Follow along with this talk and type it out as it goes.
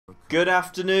Good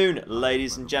afternoon,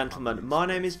 ladies and gentlemen. My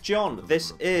name is John.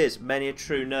 This is Many a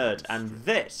True Nerd, and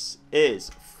this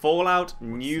is Fallout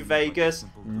New Vegas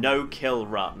No Kill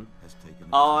Run.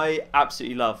 I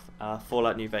absolutely love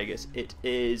Fallout New Vegas. It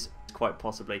is quite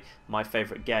possibly my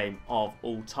favourite game of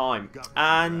all time,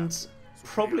 and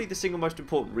probably the single most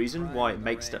important reason why it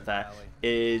makes it there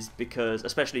is because,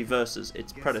 especially versus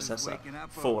its predecessor,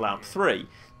 Fallout 3,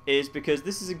 is because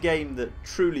this is a game that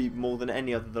truly, more than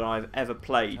any other that I've ever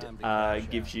played,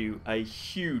 gives you a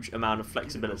huge amount of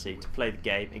flexibility to play the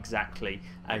game exactly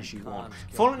as you want.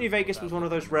 Fallout New Vegas was one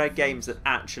of those rare games that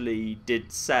actually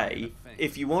did say,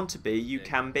 if you want to be, you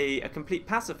can be a complete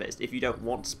pacifist. If you don't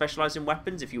want to specialise in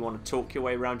weapons, if you want to talk your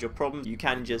way around your problem, you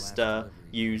can just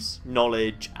use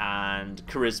knowledge and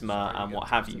charisma and what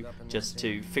have you, just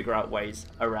to figure out ways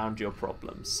around your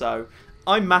problems. So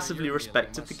I massively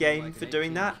respected the game for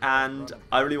doing that, and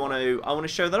I really want to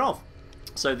show that off.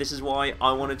 So this is why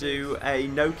I want to do a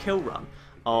no-kill run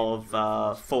of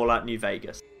Fallout New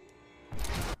Vegas.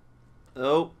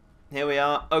 Oh, here we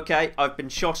are. Okay, I've been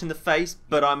shot in the face,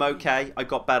 but I'm okay. I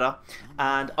got better,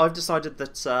 and I've decided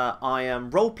that I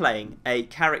am role-playing a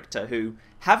character who,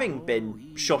 having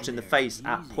been shot in the face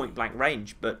at point-blank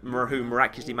range, but who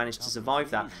miraculously managed to survive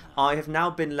that, I have now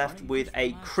been left with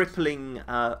a crippling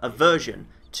aversion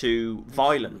to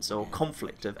violence or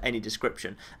conflict of any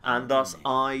description, and thus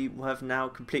I have now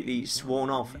completely sworn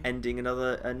off ending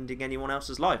anyone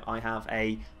else's life. I have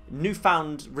a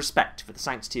newfound respect for the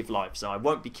sanctity of life, so I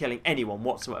won't be killing anyone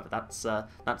whatsoever. That's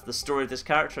the story of this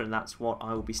character, and that's what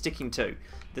I will be sticking to.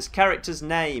 This character's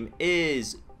name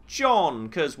is John,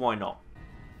 because why not?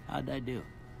 How'd I do?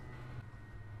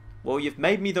 Well, you've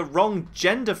made me the wrong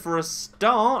gender for a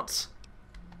start.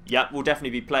 Yep, we'll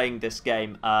definitely be playing this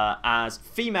game as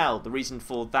female. The reason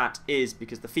for that is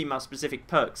because the female-specific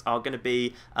perks are going to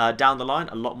be, down the line,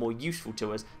 a lot more useful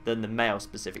to us than the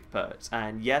male-specific perks.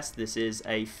 And yes, this is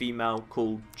a female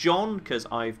called John, because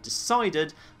I've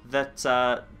decided that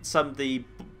some of the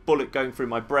bullet going through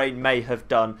my brain may have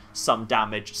done some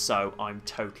damage, so I'm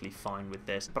totally fine with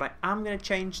this. But I am going to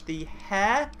change the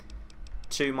hair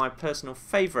to my personal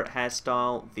favourite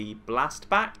hairstyle, the blast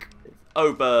back.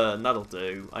 Oburn, that'll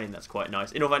do. I think that's quite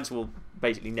nice. In all fairness, we'll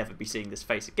basically never be seeing this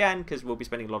face again, because we'll be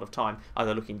spending a lot of time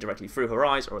either looking directly through her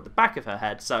eyes or at the back of her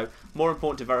head, so more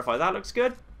important to verify that looks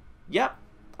good. Yep,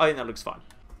 I think that looks fine.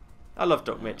 I love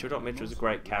Doc Mitchell. Doc Mitchell's a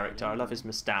great character. I love his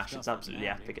moustache. It's absolutely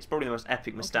epic. It's probably the most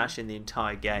epic moustache in the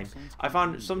entire game. I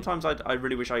find sometimes I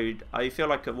really wish I feel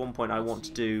like at one point I want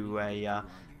to do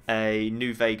a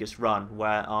New Vegas run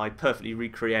where I perfectly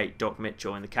recreate Doc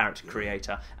Mitchell in the character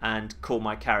creator and call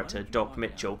my character Doc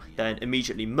Mitchell, then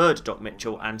immediately murder Doc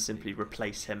Mitchell and simply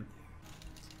replace him.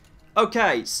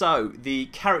 Okay, so the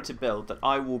character build that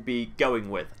I will be going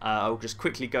with, I'll just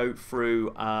quickly go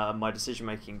through my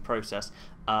decision-making process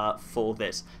for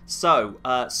this. So,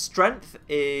 strength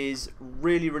is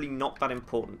really not that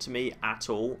important to me at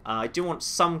all. I do want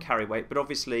some carry weight, but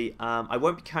obviously I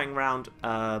won't be carrying around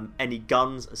any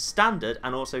guns as standard,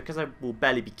 and also because I will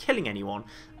barely be killing anyone,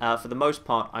 for the most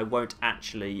part I won't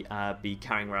actually be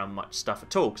carrying around much stuff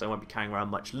at all, because I won't be carrying around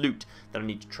much loot that I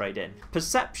need to trade in.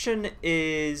 Perception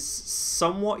is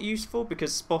somewhat useful,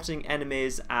 because spotting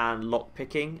enemies and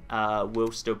lockpicking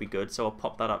will still be good, so I'll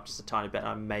pop that up just a tiny bit, and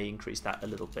I may increase that a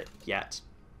little bit yet.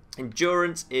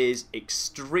 Endurance is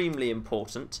extremely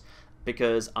important,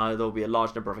 because there will be a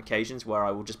large number of occasions where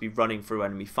I will just be running through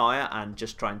enemy fire and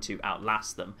just trying to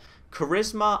outlast them.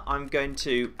 Charisma I'm going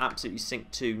to absolutely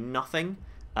sink to nothing,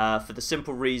 for the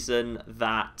simple reason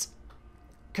that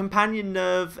companion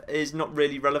nerve is not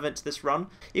really relevant to this run.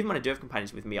 Even when I do have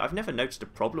companions with me, I've never noticed a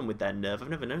problem with their nerve. I've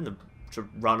never known them to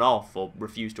run off or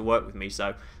refuse to work with me,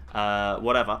 so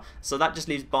whatever. So that just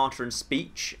leaves barter and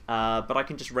speech, but I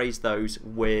can just raise those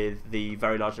with the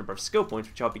very large number of skill points,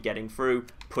 which I'll be getting through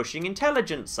pushing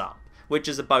intelligence up, which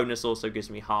as a bonus also gives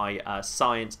me high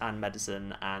science and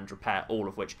medicine and repair, all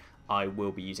of which I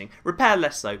will be using. Repair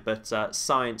less so, but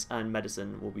science and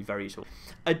medicine will be very useful.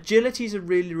 Agility is a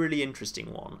really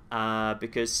interesting one,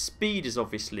 because speed is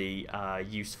obviously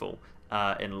useful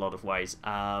in a lot of ways.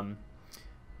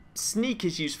 Sneak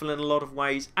is useful in a lot of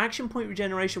ways. Action point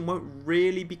regeneration won't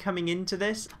really be coming into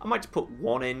this. I might just put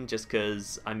one in just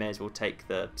because I may as well take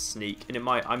the sneak, and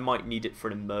I might need it for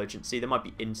an emergency. There might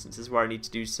be instances where I need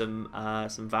to do some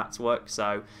VATS work.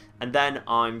 So, and then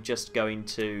I'm just going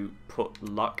to put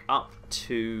luck up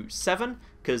to 7,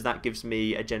 because that gives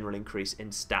me a general increase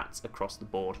in stats across the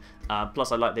board.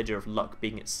 Plus, I like the idea of luck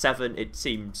being at 7. It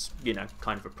seems, you know,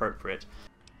 kind of appropriate.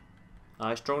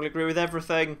 I strongly agree with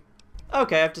everything.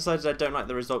 Okay, I've decided I don't like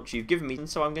the results you've given me, and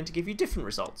so I'm going to give you different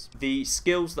results. The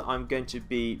skills that I'm going to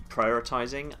be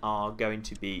prioritising are going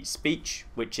to be speech,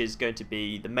 which is going to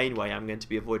be the main way I'm going to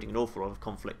be avoiding an awful lot of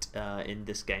conflict in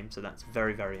this game, so that's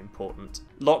very, very important.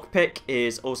 Lockpick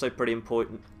is also pretty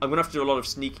important. I'm going to have to do a lot of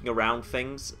sneaking around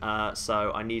things,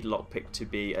 so I need lockpick to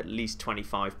be at least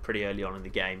 25 pretty early on in the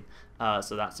game.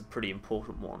 So that's a pretty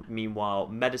important one. Meanwhile,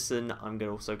 medicine, I'm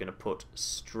also going to put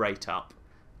straight up.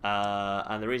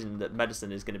 And the reason that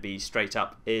medicine is going to be straight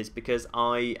up is because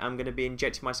I am going to be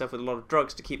injecting myself with a lot of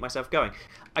drugs to keep myself going.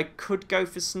 I could go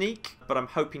for sneak, but I'm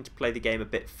hoping to play the game a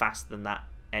bit faster than that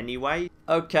anyway.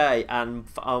 Okay, and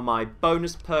for my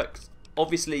bonus perks,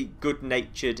 obviously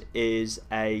good-natured is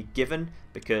a given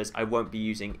because I won't be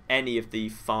using any of the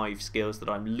 5 skills that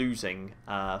I'm losing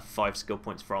 5 skill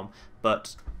points from,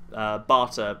 but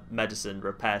barter, medicine,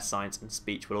 repair, science and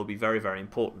speech will all be very, very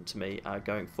important to me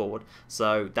going forward.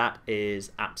 So that is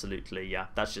absolutely, yeah,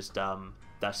 that's just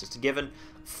a given.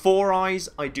 4 eyes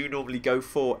I do normally go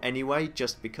for anyway,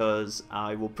 just because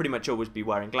I will pretty much always be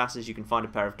wearing glasses. You can find a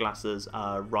pair of glasses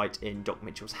right in Doc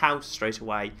Mitchell's house straight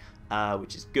away,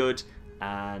 which is good.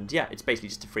 And yeah, it's basically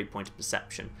just a 3-point of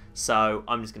perception. So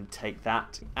I'm just going to take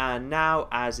that. And now,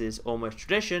 as is almost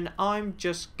tradition, I'm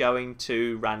just going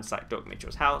to ransack Doc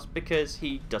Mitchell's house because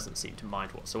he doesn't seem to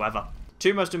mind whatsoever.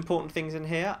 2 most important things in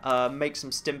here, make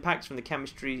some stim packs from the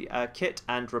chemistry kit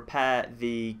and repair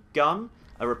the gun,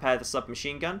 repair the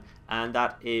submachine gun. And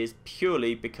that is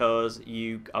purely because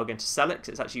you are going to sell it, because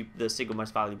it's actually the single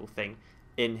most valuable thing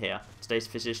in here. Today's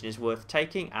physician is worth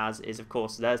taking, as is, of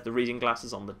course, there's the reading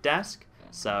glasses on the desk.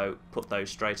 So put those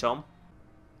straight on.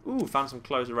 Ooh, found some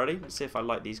clothes already. Let's see if I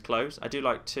like these clothes. I do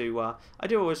like to, I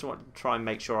do always want to try and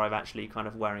make sure I'm actually kind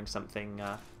of wearing something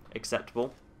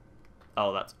acceptable.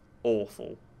 Oh, that's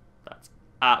awful. That's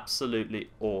absolutely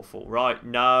awful. Right,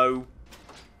 no.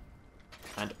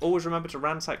 And always remember to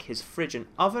ransack his fridge and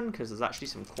oven, because there's actually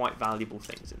some quite valuable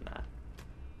things in there.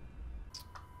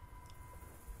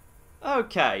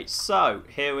 Okay, so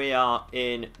here we are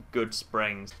in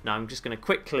Goodsprings. Now I'm just going to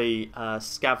quickly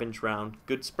scavenge around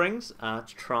Goodsprings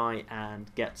to try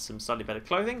and get some slightly better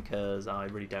clothing, because I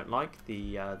really don't like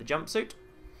the jumpsuit.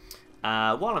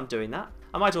 While I'm doing that,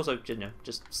 I might also, you know,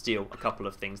 just steal a couple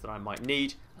of things that I might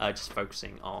need, just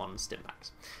focusing on stimpacks.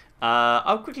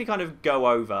 I'll quickly kind of go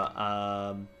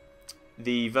over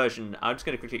the version. I'm just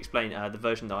going to quickly explain the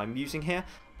version that I'm using here.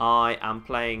 I am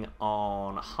playing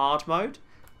on hard mode.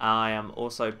 I am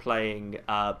also playing,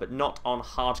 but not on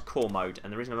hardcore mode.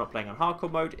 And the reason I'm not playing on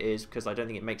hardcore mode is because I don't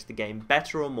think it makes the game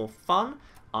better or more fun.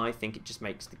 I think it just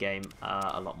makes the game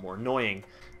a lot more annoying.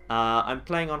 I'm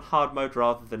playing on hard mode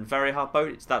rather than very hard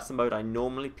mode. That's the mode I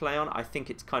normally play on. I think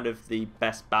it's kind of the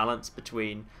best balance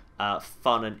between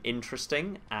fun and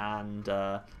interesting and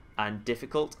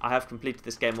difficult. I have completed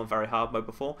this game on very hard mode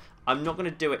before. I'm not going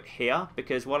to do it here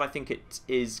because while I think it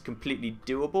is completely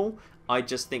doable, I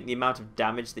just think the amount of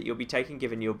damage that you'll be taking,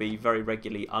 given you'll be very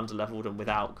regularly underleveled and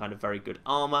without kind of very good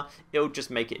armor, it'll just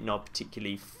make it not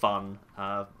particularly fun,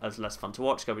 as less fun to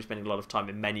watch. I'll be spending a lot of time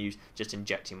in menus just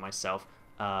injecting myself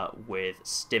with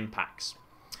stim packs.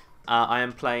 I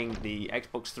am playing the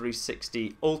Xbox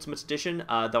 360 Ultimate Edition,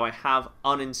 though I have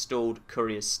uninstalled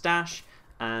Courier's Stash,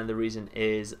 and the reason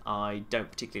is I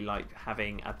don't particularly like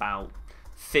having about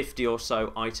 50 or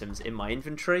so items in my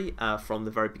inventory from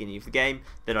the very beginning of the game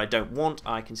that I don't want.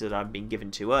 I consider I've been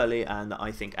given too early and that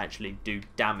I think actually do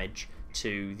damage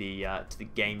to the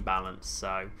game balance.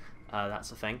 So that's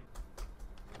the thing.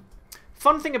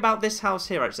 Fun thing about this house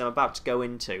here, actually, I'm about to go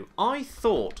into. I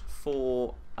thought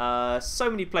for so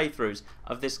many playthroughs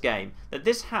of this game that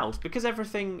this house, because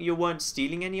you weren't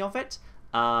stealing any of it,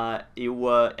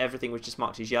 everything was just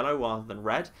marked as yellow rather than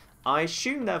red. I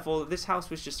assumed, therefore, that this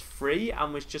house was just free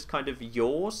and was just kind of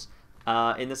yours,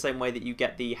 in the same way that you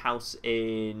get the house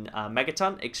in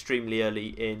Megaton extremely early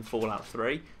in Fallout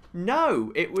 3.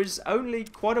 No, it was only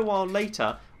quite a while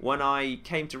later when I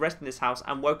came to rest in this house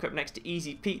and woke up next to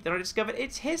Easy Pete that I discovered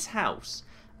it's his house.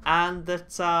 And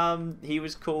that he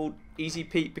was called Easy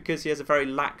Pete because he has a very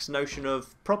lax notion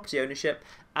of property ownership,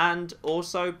 and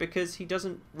also because he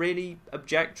doesn't really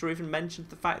object or even mention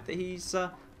the fact that he's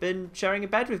been sharing a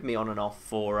bed with me on and off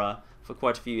for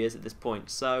quite a few years at this point.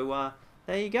 So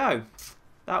there you go.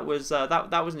 That was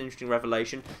that was an interesting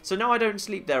revelation. So now I don't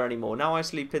sleep there anymore. Now I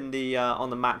sleep in the on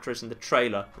the mattress in the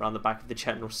trailer around the back of the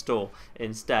general store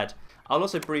instead. I'll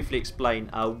also briefly explain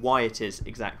why it is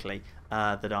exactly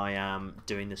that I am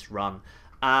doing this run.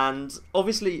 And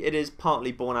obviously it is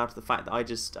partly born out of the fact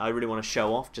that I really want to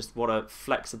show off just what a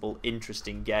flexible,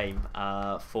 interesting game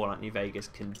Fallout New Vegas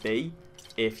can be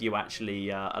if you actually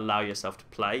allow yourself to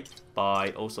play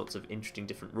by all sorts of interesting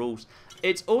different rules.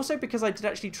 It's also because I did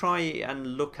actually try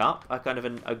and look up a kind of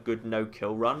a good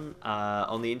no-kill run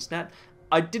on the internet.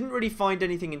 I didn't really find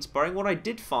anything inspiring. What I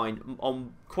did find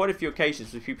on quite a few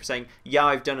occasions was people saying, yeah,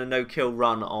 I've done a no-kill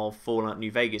run of Fallout New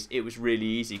Vegas. It was really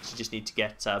easy because you just need to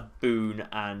get Boone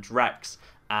and Rex,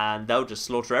 and they'll just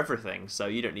slaughter everything, so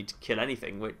you don't need to kill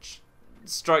anything, which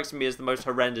strikes me as the most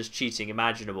horrendous cheating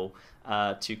imaginable,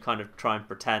 to kind of try and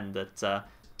pretend that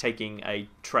taking a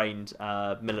trained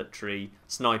military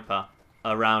sniper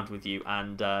around with you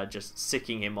and just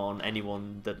sicking him on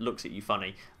anyone that looks at you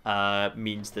funny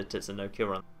means that it's a no-kill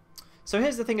run. So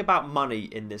here's the thing about money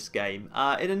in this game.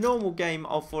 In a normal game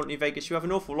of Fallout New Vegas, you have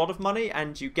an awful lot of money,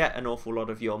 and you get an awful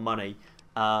lot of your money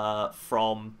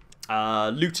from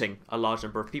looting a large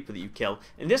number of people that you kill.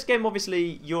 In this game,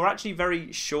 obviously, you're actually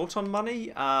very short on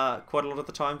money quite a lot of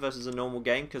the time versus a normal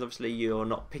game, because obviously you're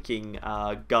not picking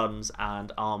guns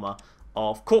and armor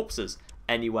off corpses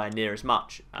anywhere near as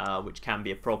much, which can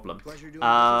be a problem.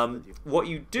 What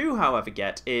you do, however,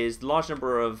 get is a large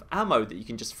number of ammo that you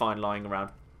can just find lying around.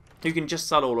 You can just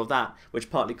sell all of that,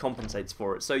 which partly compensates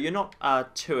for it. So you're not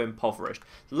too impoverished.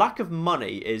 Lack of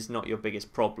money is not your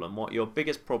biggest problem. What your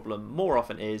biggest problem more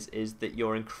often is that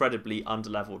you're incredibly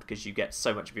underleveled because you get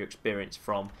so much of your experience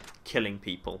from killing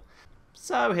people.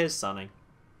 So here's Sunny.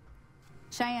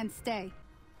 Cheyenne, stay.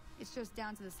 It's just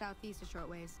down to the southeast a short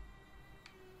ways.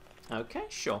 Okay,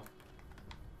 sure.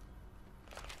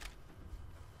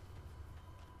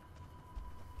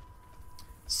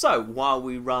 So while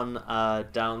we run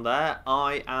down there,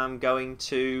 I am going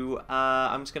to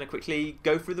I'm just going to quickly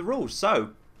go through the rules.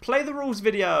 So play the rules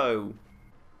video.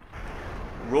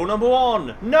 Rule number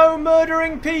 1: no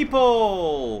murdering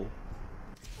people.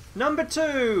 Number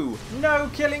 2: no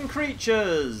killing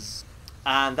creatures.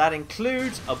 And that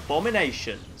includes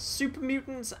abominations, super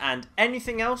mutants, and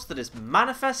anything else that is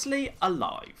manifestly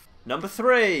alive. Number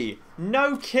 3: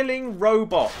 no killing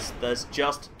robots. There's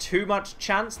just too much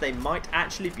chance they might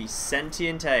actually be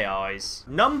sentient AIs.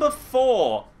 Number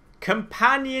 4: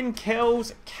 companion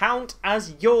kills count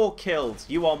as your kills.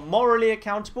 You are morally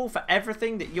accountable for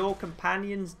everything that your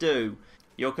companions do.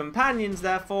 Your companions,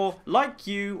 therefore, like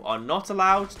you, are not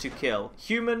allowed to kill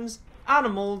humans,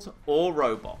 animals, or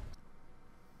robots.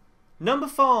 Number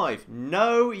 5: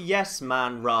 no yes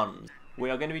man runs. We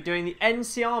are going to be doing the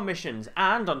NCR missions,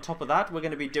 and on top of that, we're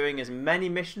going to be doing as many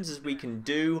missions as we can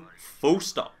do, full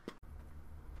stop.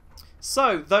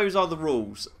 So, those are the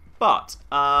rules. But,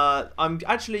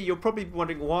 you're probably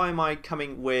wondering, why am I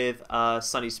coming with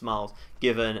Sunny Smiles,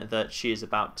 given that she is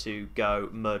about to go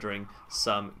murdering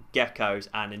some geckos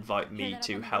and invite me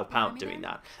to help out doing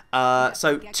that.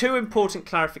 So, 2 important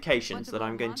clarifications that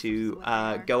I'm going to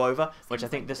go over, which I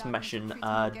think this mission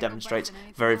demonstrates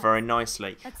very, very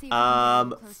nicely.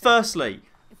 Firstly,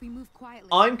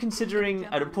 I'm considering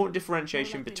an important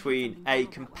differentiation between a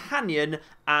companion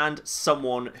and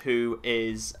someone who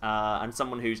is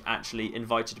who's actually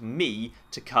invited me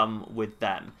to come with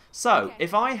them. So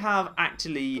if I have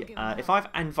if I've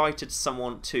invited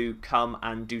someone to come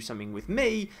and do something with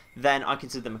me, then I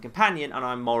consider them a companion and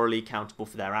I'm morally accountable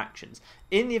for their actions.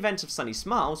 In the event of Sunny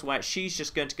Smiles, where she's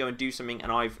just going to go and do something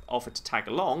and I've offered to tag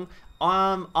along,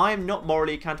 I am not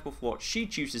morally accountable for what she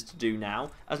chooses to do now,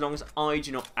 as long as I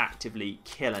do not actively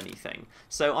kill anything.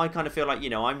 So I kind of feel like, you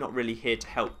know, I'm not really here to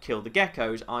help kill the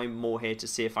geckos, I'm more here to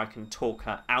see if I can talk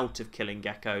her out of killing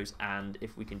geckos and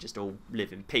if we can just all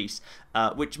live in peace.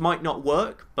 Which might not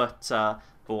work, but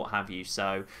what have you.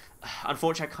 So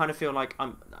unfortunately, I kind of feel like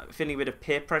I'm feeling a bit of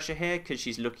peer pressure here because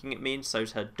she's looking at me and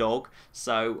so's her dog.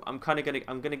 So I'm gonna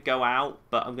go out,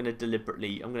 but I'm gonna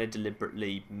deliberately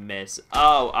miss.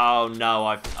 Oh no,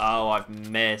 I've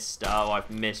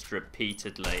missed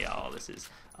repeatedly. This is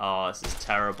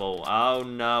terrible. Oh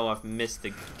no, I've missed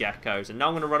the geckos, and now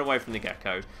I'm gonna run away from the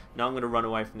geckos.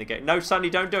 No, Sunny,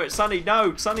 don't do it, Sunny.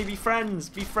 No, Sunny, be friends.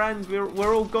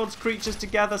 We're all God's creatures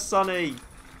together, Sunny.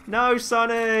 No,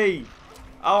 Sunny.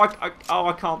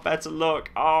 I can't bear to look.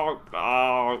 I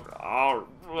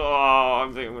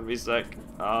think I'm gonna be sick.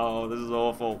 This is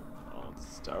awful.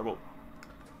 This is terrible.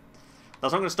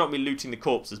 That's not gonna stop me looting the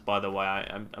corpses, by the way.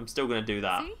 I'm still gonna do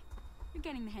that. See? You're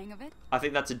getting the hang of it. I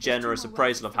think that's a generous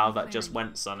appraisal of how that just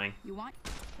went, Sunny. You want?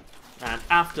 And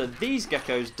after these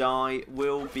geckos die,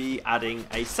 we'll be adding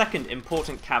a second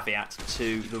important caveat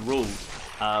to the rules,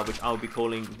 which I'll be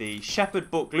calling the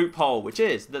Shepherd Book loophole, which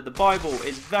is that the Bible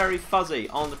is very fuzzy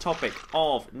on the topic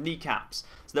of kneecaps.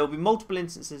 So there will be multiple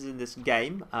instances in this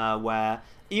game where,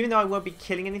 even though I won't be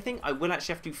killing anything, I will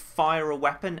actually have to fire a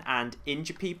weapon and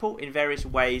injure people in various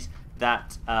ways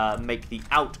that make the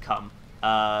outcome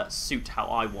suit how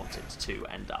I want it to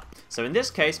end up. So in this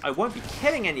case, I won't be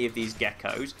killing any of these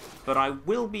geckos, but I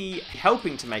will be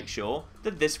helping to make sure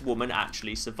that this woman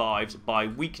actually survives by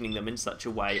weakening them in such a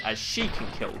way as she can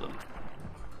kill them.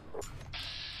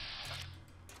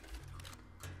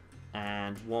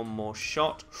 And one more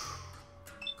shot.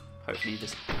 Hopefully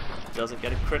this doesn't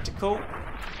get a critical.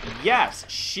 Yes,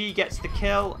 she gets the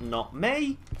kill, not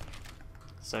me.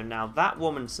 So now that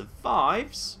woman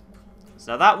survives.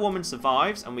 So that woman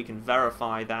survives, and we can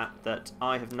verify that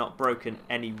I have not broken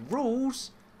any rules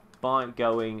by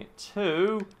going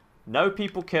to no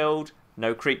people killed,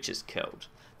 no creatures killed.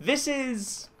 This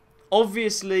is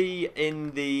obviously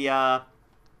in the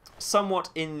somewhat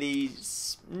in the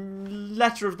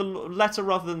letter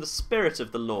rather than the spirit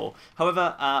of the law.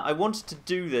 However, I wanted to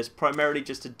do this primarily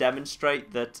just to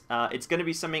demonstrate that it's going to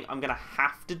be something I'm going to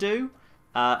have to do.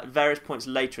 At various points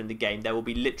later in the game, there will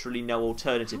be literally no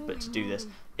alternative but to do this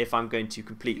if I'm going to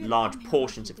complete large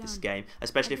portions of this game,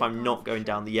 especially if I'm not going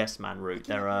down the yes man route.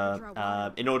 There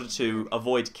are, in order to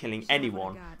avoid killing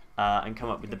anyone and come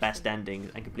up with the best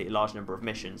endings and complete a large number of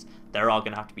missions, there are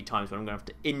going to have to be times when I'm going to have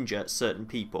to injure certain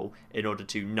people in order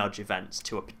to nudge events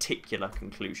to a particular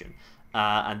conclusion.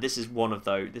 And this is one of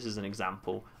those. This is an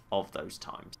example of those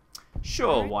times.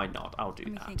 Sure, why not? I'll do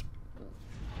that.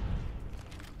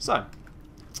 So,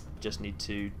 just need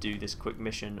to do this quick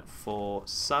mission for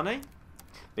Sunny,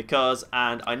 because,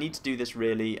 and I need to do this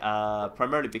really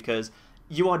primarily because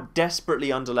you are desperately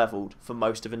underleveled for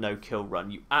most of a no-kill run.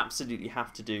 You absolutely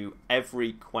have to do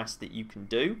every quest that you can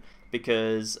do,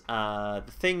 because the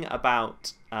thing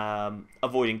about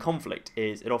avoiding conflict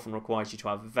is it often requires you to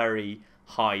have very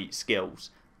high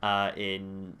skills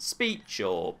in speech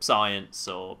or science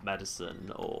or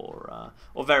medicine or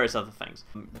various other things.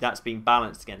 That's being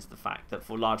balanced against the fact that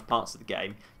for large parts of the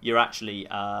game you're actually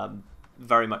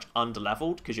very much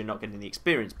underleveled because you're not getting the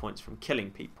experience points from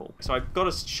killing people. So I got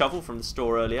a shovel from the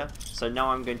store earlier, so now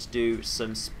I'm going to do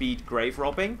some speed grave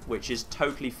robbing, which is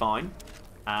totally fine,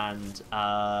 and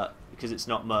because it's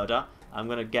not murder, I'm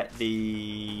going to get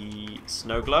the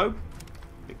snow globe,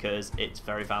 because it's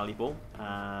very valuable,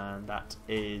 and that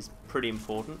is pretty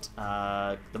important.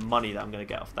 The money that I'm going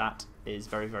to get off that is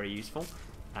very, very useful,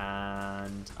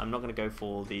 and I'm not going to go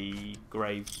for the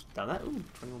grave down there. Ooh,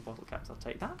 21 bottle caps, I'll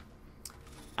take that.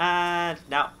 And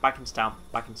now, back into town,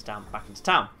 back into town, back into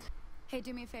town. Hey,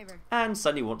 do me a favor. And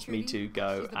Sunny wants me to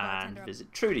go and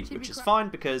visit Trudy, which is fine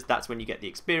because that's when you get the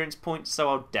experience points, so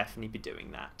I'll definitely be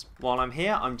doing that. While I'm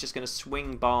here, I'm just going to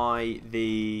swing by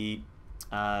the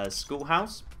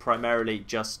schoolhouse, primarily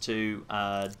just to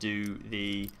do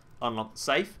the unlock the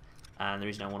safe, and the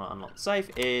reason I want to unlock the safe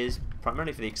is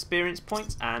primarily for the experience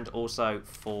points and also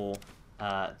for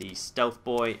the stealth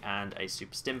boy and a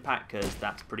super stim pack, because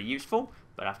that's pretty useful.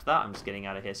 But after that, I'm just getting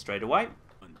out of here straight away.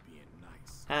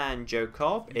 And Joe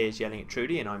Cobb is yelling at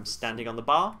Trudy, and I'm standing on the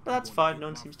bar, but that's fine, no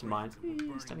one seems to mind.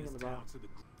 Standing on the bar.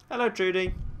 Hello,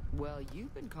 Trudy. Well,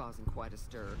 you've been causing quite a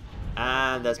stir.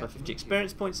 And there's my 50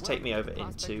 experience points to take me over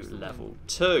into level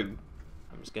 2.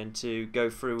 I'm just going to go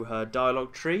through her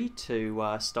dialogue tree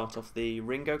to start off the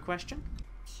Ringo question.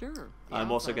 Sure.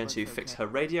 I'm also going to fix her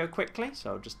radio quickly,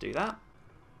 so I'll just do that.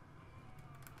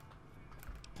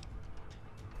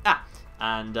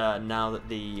 And now that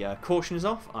the caution is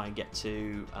off, I get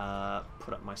to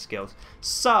put up my skills.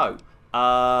 So,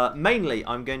 mainly,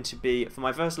 I'm going to be, for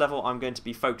my first level, I'm going to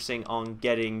be focusing on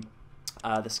getting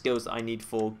the skills that I need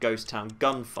for Ghost Town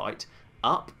Gunfight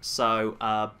up. So,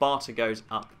 Barter goes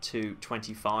up to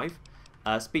 25.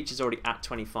 Speech is already at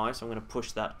 25, so I'm going to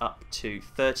push that up to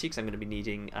 30, because I'm going to be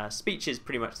needing... speech is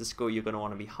pretty much the score you're going to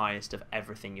want to be highest of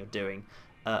everything you're doing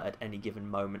at any given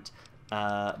moment.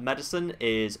 Medicine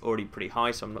is already pretty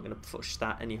high, so I'm not going to push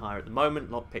that any higher at the moment.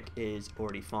 Lockpick is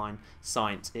already fine.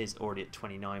 Science is already at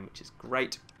 29, which is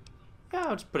great. Yeah,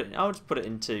 I'll just put it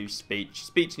into speech.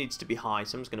 Speech needs to be high,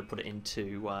 so I'm just going to put it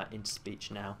into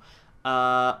speech now.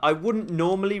 I wouldn't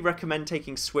normally recommend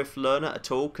taking Swift Learner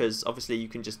at all, because obviously you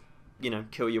can just, you know,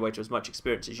 kill your way to as much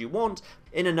experience as you want.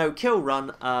 In a no-kill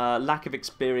run, lack of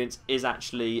experience is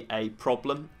actually a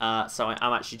problem, so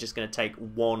I'm actually just going to take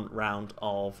one round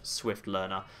of Swift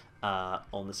Learner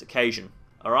on this occasion.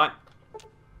 Alright?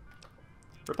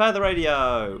 Repair the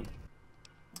radio!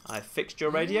 I've fixed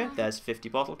your radio, there's 50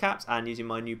 bottle caps, and using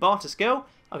my new barter skill,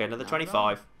 I'll get another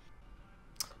 25.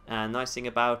 And nice thing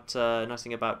about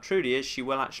Trudy is she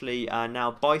will actually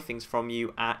now buy things from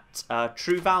you at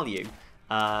true value.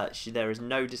 There is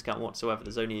no discount whatsoever.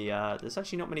 There's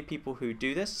actually not many people who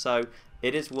do this, so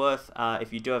it is worth,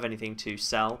 if you do have anything to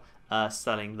sell,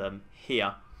 selling them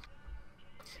here.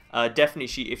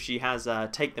 Definitely, if she has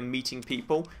take the meeting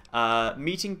people,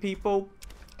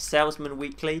 Salesman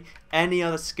Weekly, any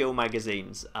other skill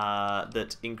magazines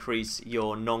that increase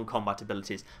your non-combat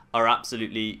abilities are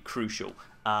absolutely crucial.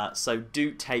 So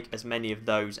do take as many of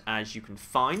those as you can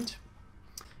find.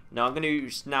 Now I'm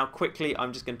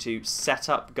just going to set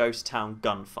up Ghost Town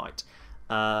Gunfight.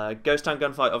 Ghost Town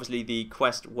Gunfight, obviously the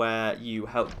quest where you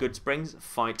help Goodsprings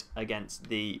fight against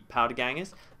the Powder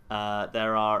Gangers.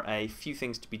 There are a few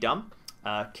things to be done.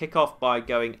 Kick off by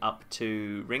going up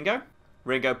to Ringo.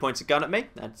 Ringo points a gun at me.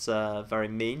 That's very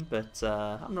mean, but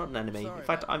I'm not an enemy. In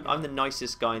fact, I'm the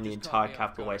nicest guy in the entire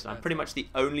Capital Wasteland. I'm pretty much the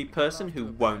only person who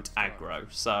won't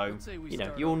aggro. So, you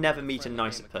know, you'll never meet a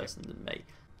nicer person than me.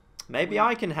 Maybe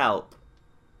I can help.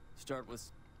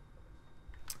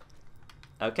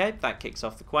 Okay, that kicks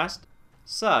off the quest.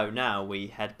 So now we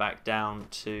head back down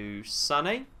to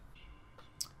Sunny.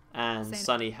 And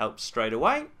Sunny helps straight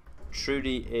away.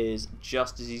 Trudy is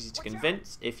just as easy to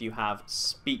convince if you have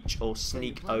speech or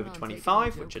sneak over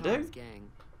 25, which I do.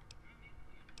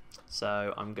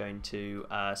 So I'm going to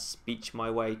speech my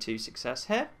way to success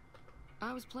here.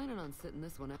 I was planning on sitting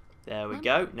this one out. There we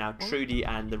go. Now Trudy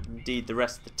and indeed the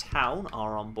rest of the town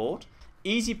are on board.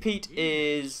 Easy Pete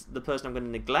is the person I'm going to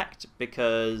neglect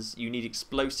because you need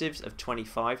explosives of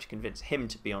 25 to convince him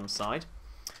to be on side.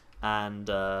 And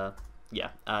yeah,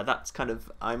 that's kind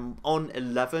of, I'm on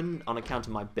 11 on account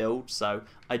of my build, so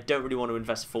I don't really want to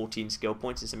invest 14 skill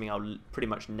points in something I'll pretty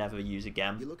much never use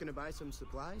again. You looking to buy some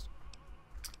supplies?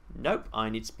 Nope, I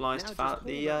need supplies to fight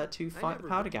the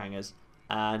Powder Gangers.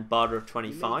 And Barter of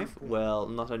 25 will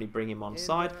not only bring him on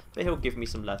side, but he'll give me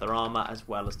some leather armor as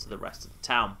well as to the rest of the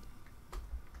town.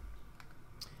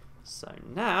 So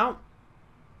now,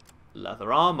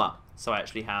 leather armor. So I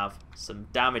actually have some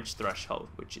damage threshold,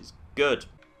 which is good.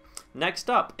 Next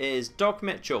up is Doc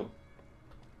Mitchell.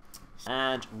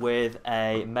 And with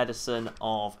a medicine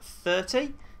of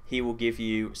 30, he will give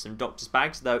you some doctor's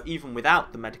bags, though even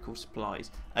without the medical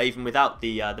supplies, even without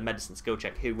the medicine skill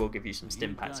check, he will give you some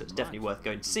stim packs, so it's definitely worth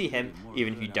going to see him,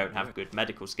 even if you don't have good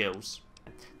medical skills.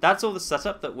 That's all the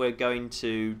setup that we're going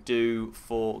to do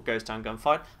for Ghost Town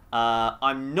Gunfight.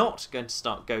 I'm not going to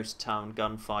start Ghost Town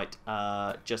Gunfight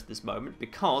just this moment,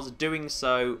 because doing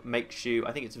so makes you,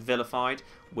 I think it's vilified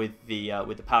with the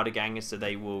Powder Gangers, so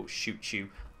they will shoot you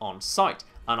on sight,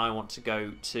 and I want to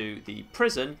go to the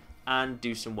prison and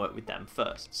do some work with them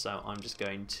first. So I'm just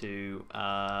going to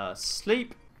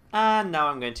sleep, and now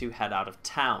I'm going to head out of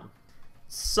town.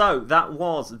 So that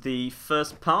was the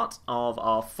first part of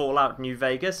our Fallout New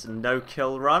Vegas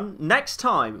no-kill run. Next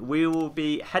time we will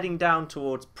be heading down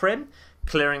towards Prim,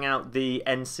 clearing out the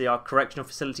NCR Correctional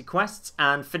Facility quests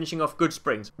and finishing off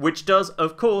Goodsprings, which does,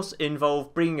 of course,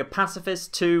 involve bringing a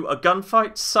pacifist to a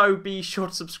gunfight, so be sure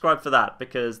to subscribe for that,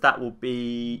 because that will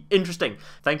be interesting.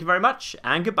 Thank you very much,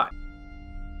 and goodbye.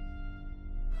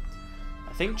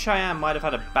 I think Cheyenne might have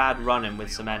had a bad run-in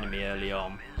with some enemy early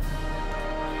on.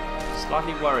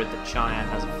 Slightly worried that Cheyenne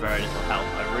has very little health.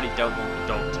 I really don't want the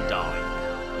dog to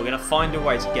die. We're going to find a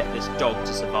way to get this dog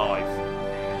to survive.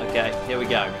 Okay, here we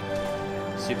go.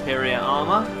 Superior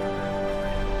armor.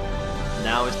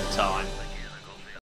 Now is the time.